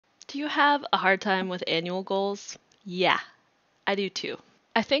Do you have a hard time with annual goals? Yeah, I do too.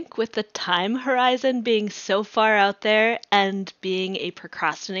 I think with the time horizon being so far out there and being a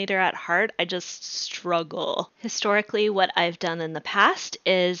procrastinator at heart, I just struggle. Historically, what I've done in the past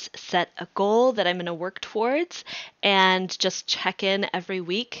is set a goal that I'm going to work towards and just check in every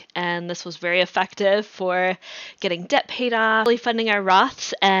week. And this was very effective for getting debt paid off, fully funding our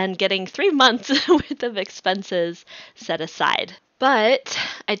Roths, and getting 3 months worth of expenses set aside. But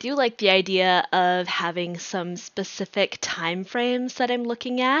I do like the idea of having some specific time frames that I'm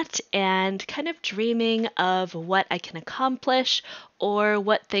looking at and kind of dreaming of what I can accomplish or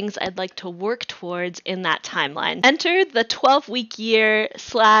what things I'd like to work towards in that timeline. Enter the 12-week year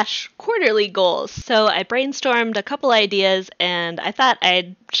 / quarterly goals. So I brainstormed a couple ideas and I thought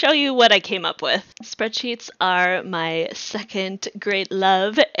I'd show you what I came up with. Spreadsheets are my second great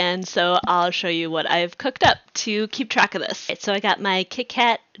love, and so I'll show you what I've cooked up to keep track of this. So I got my Kit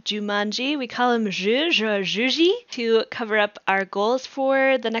Kat Jumanji, we call him Juge or Juji, to cover up our goals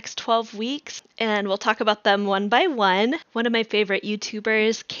for the next 12 weeks. And we'll talk about them one by one. One of my favorite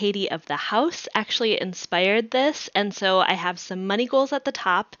YouTubers, Katie of the House, actually inspired this. And so I have some money goals at the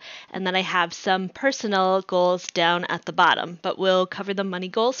top, and then I have some personal goals down at the bottom. But we'll cover the money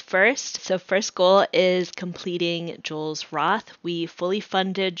goals first. So first goal is completing Joel's Roth. We fully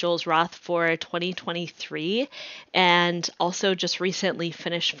funded Joel's Roth for 2023 and also just recently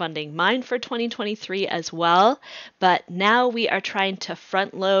finished funding mine for 2023 as well. But now we are trying to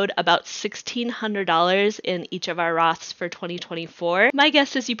front load about $1,600 in each of our Roths for 2024. My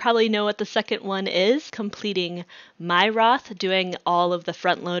guess is you probably know what the second one is, completing my Roth, doing all of the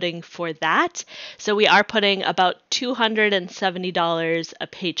front loading for that. So we are putting about $270 a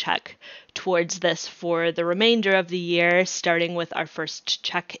paycheck towards this for the remainder of the year, starting with our first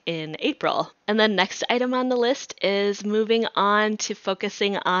check in April. And the next item on the list is moving on to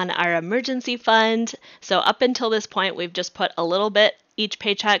focusing on our emergency fund. So up until this point, we've just put a little bit each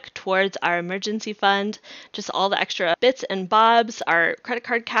paycheck towards our emergency fund, just all the extra bits and bobs, our credit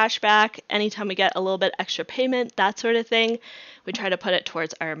card cash back, anytime we get a little bit extra payment, that sort of thing. We try to put it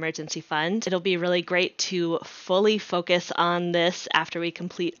towards our emergency fund. It'll be really great to fully focus on this after we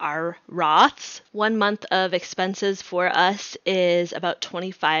complete our Roths. 1 month of expenses for us is about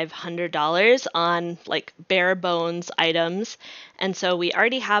 $2,500 on like bare bones items. And so we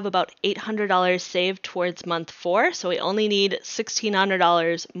already have about $800 saved towards month 4. So we only need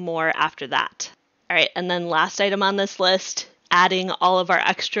 $1,600 more after that. All right, and then last item on this list, adding all of our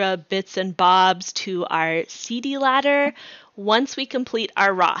extra bits and bobs to our CD ladder once we complete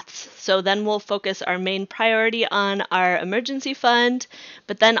our Roths. So then we'll focus our main priority on our emergency fund,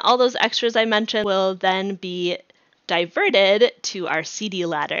 but then all those extras I mentioned will then be diverted to our CD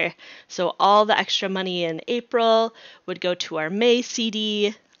ladder. So all the extra money in April would go to our May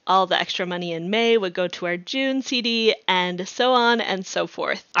CD, all the extra money in May would go to our June CD, and so on and so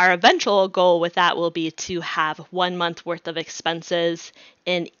forth. Our eventual goal with that will be to have 1 month worth of expenses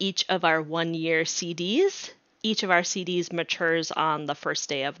in each of our 1-year CDs. Each of our CDs matures on the first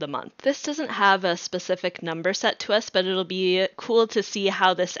day of the month. This doesn't have a specific number set to us, but it'll be cool to see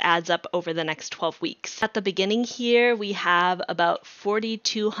how this adds up over the next 12 weeks. At the beginning here, we have about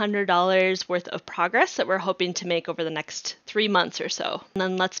 $4,200 worth of progress that we're hoping to make over the next 3 months or so. And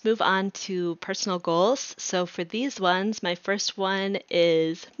then let's move on to personal goals. So for these ones, my first one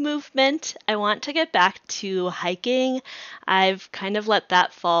is movement. I want to get back to hiking. I've kind of let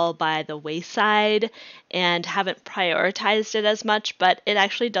that fall by the wayside and haven't prioritized it as much, but it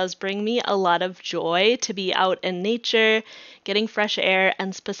actually does bring me a lot of joy to be out in nature, getting fresh air,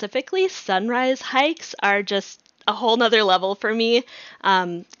 and specifically sunrise hikes are just a whole nother level for me.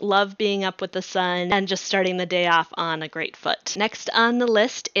 Love being up with the sun and just starting the day off on a great foot. Next on the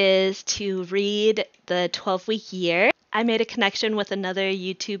list is to read the 12-week year. I made a connection with another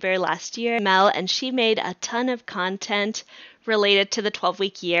YouTuber last year, Mel, and she made a ton of content related to the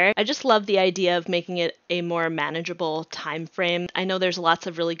 12-week year. I just love the idea of making it a more manageable time frame. I know there's lots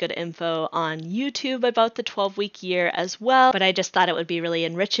of really good info on YouTube about the 12-week year as well, but I just thought it would be really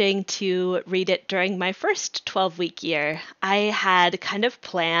enriching to read it during my first 12-week year. I had kind of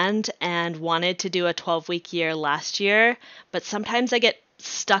planned and wanted to do a 12-week year last year, but sometimes I get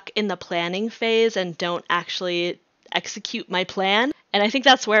stuck in the planning phase and don't actually execute my plan. And I think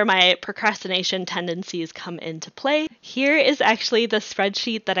that's where my procrastination tendencies come into play. Here is actually the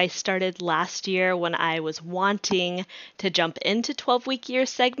spreadsheet that I started last year when I was wanting to jump into 12-week year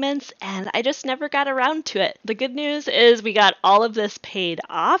segments, and I just never got around to it. The good news is we got all of this paid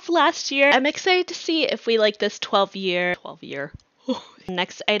off last year. I'm excited to see if we like this 12 year,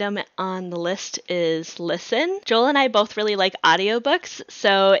 Next item on the list is listen. Joel and I both really like audiobooks,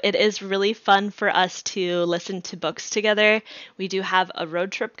 so it is really fun for us to listen to books together. We do have a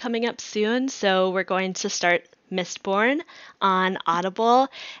road trip coming up soon, so we're going to start Mistborn on Audible,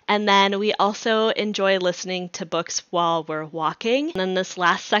 and then we also enjoy listening to books while we're walking. And then this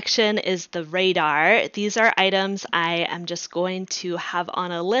last section is the radar. These are items I am just going to have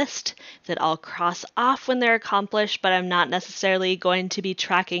on a list that I'll cross off when they're accomplished, but I'm not necessarily going to be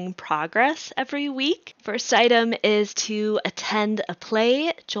tracking progress every week. First item is to attend a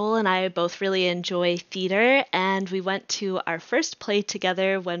play. Joel and I both really enjoy theater, and we went to our first play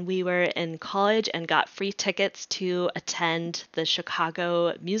together when we were in college and got free tickets to attend the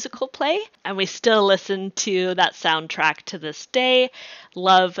Chicago musical play, and we still listen to that soundtrack to this day.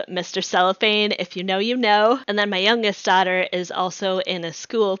 Love Mr. Cellophane. If you know, you know. And then my youngest daughter is also in a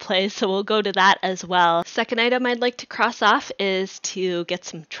school play, so we'll go to that as well. Second item I'd like to cross off is to get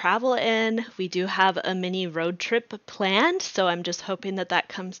some travel in. We do have a mini road trip planned, so I'm just hoping that that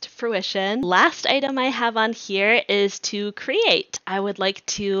comes to fruition. Last item I have on here is to create. I would like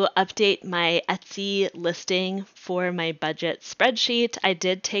to update my Etsy listing for my budget spreadsheet. I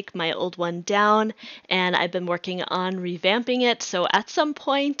did take my old one down, and I've been working on revamping it, so at some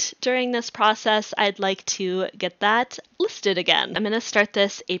point during this process, I'd like to get that listed again. I'm going to start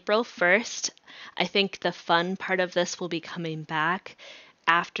this April 1st. I think the fun part of this will be coming back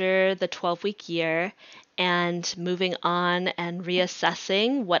after the 12-week year and moving on and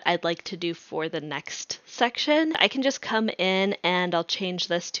reassessing what I'd like to do for the next section. I can just come in and I'll change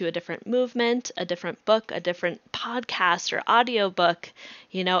this to a different movement, a different book, a different podcast or audiobook,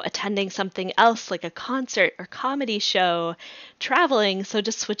 attending something else like a concert or comedy show, traveling, so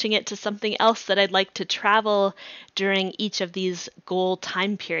just switching it to something else that I'd like to travel during each of these goal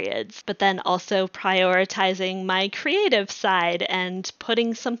time periods, but then also prioritizing my creative side and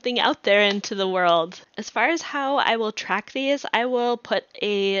putting something out there into the world. As far as how I will track these, I will put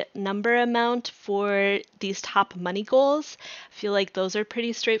a number amount for these top money goals. I feel like those are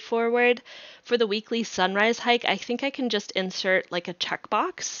pretty straightforward. For the weekly sunrise hike, I think I can just insert like a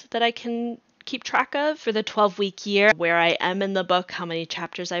checkbox that I can keep track of. For the 12-week year, where I am in the book, how many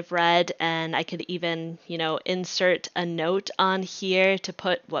chapters I've read, and I could even, insert a note on here to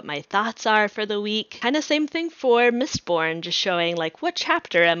put what my thoughts are for the week. Kind of same thing for Mistborn, just showing like what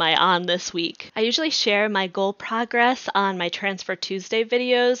chapter am I on this week. I usually share my goal progress on my Transfer Tuesday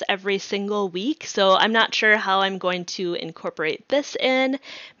videos every single week, so I'm not sure how I'm going to incorporate this in.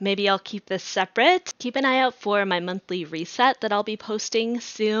 Maybe I'll keep this separate. Keep an eye out for my monthly reset that I'll be posting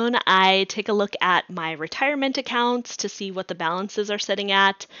soon. I take a look at my retirement accounts to see what the balances are sitting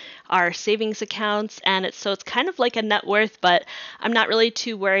at, our savings accounts, and it's kind of like a net worth, but I'm not really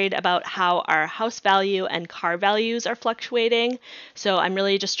too worried about how our house value and car values are fluctuating. So I'm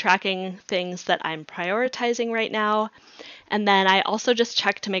really just tracking things that I'm prioritizing right now. And then I also just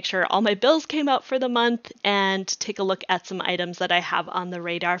check to make sure all my bills came out for the month and take a look at some items that I have on the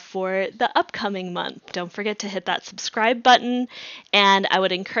radar for the upcoming month. Don't forget to hit that subscribe button, and I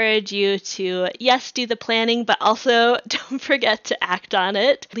would encourage you to, yes, do the planning, but also don't forget to act on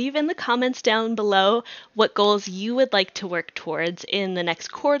it. Leave in the comments down below what goals you would like to work towards in the next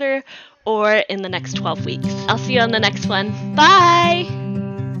quarter or in the next 12 weeks. I'll see you on the next one. Bye!